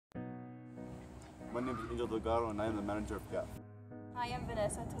My name is Angel Delgado and I am the manager of GAF. Hi, I'm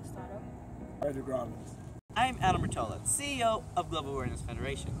Vanessa Tostado. Frederick Robbins. I'm Adam Rotella, CEO of Global Awareness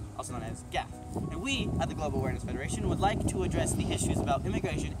Federation, also known as GAF. And we, at the Global Awareness Federation, would like to address the issues about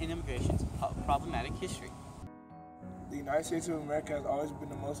immigration and immigration's problematic history. The United States of America has always been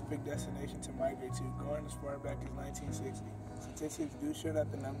the most picked destination to migrate to, going as far back as 1960. Statistics do show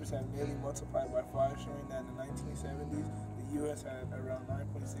that the numbers have nearly multiplied by 5, showing that in the 1970s, the U.S. had around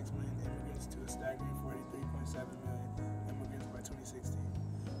 9.6 million immigrants to a staggering 43.7 million immigrants by 2016.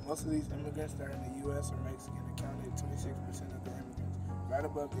 Most of these immigrants that are in the U.S. are Mexican, accounted 26% of the immigrants, right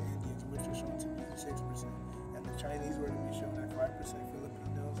above the Indians, which are shown to be 6%, and the Chinese were to be shown at 5%,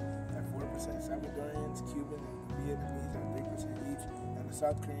 Filipinos at 4%, Salvadorians, Cubans, and Vietnamese at 3% each, and the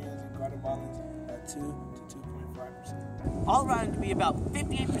South Koreans and Guatemalans at 2 to 2.5%. All around to be about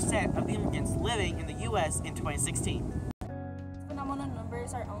 58% of the immigrants living in the U.S. in 2016. Phenomenal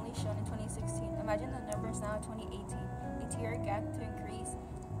numbers are only shown in 2016. Imagine the numbers now in 2018. A tier gap to increase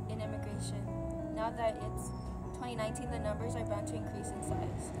in immigration. Now that it's 2019, the numbers are bound to increase in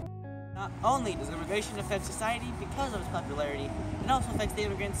size. Not only does immigration affect society because of its popularity, it also affects the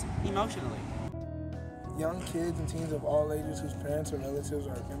immigrants emotionally. Young kids and teens of all ages whose parents or relatives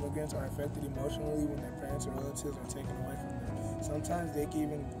are immigrants are affected emotionally when their parents or relatives are taken away from them. Sometimes they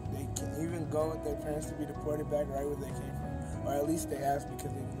can even go with their parents to be deported back right where they came from, or at least they ask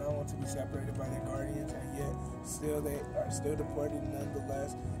because they do not want to be separated by their guardians, and yet they are still deported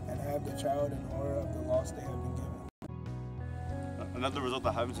nonetheless and have the child in horror of the loss they have been given. Another result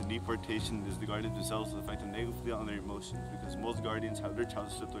that happens in deportation is the guardians themselves affect them negatively on their emotions because most guardians have their child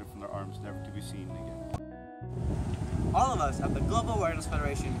stripped away from their arms, never to be seen again. All of us at the Global Awareness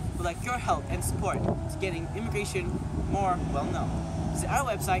Federation would like your help and support to getting immigration more well known. Visit our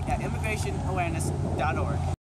website at immigrationawareness.org.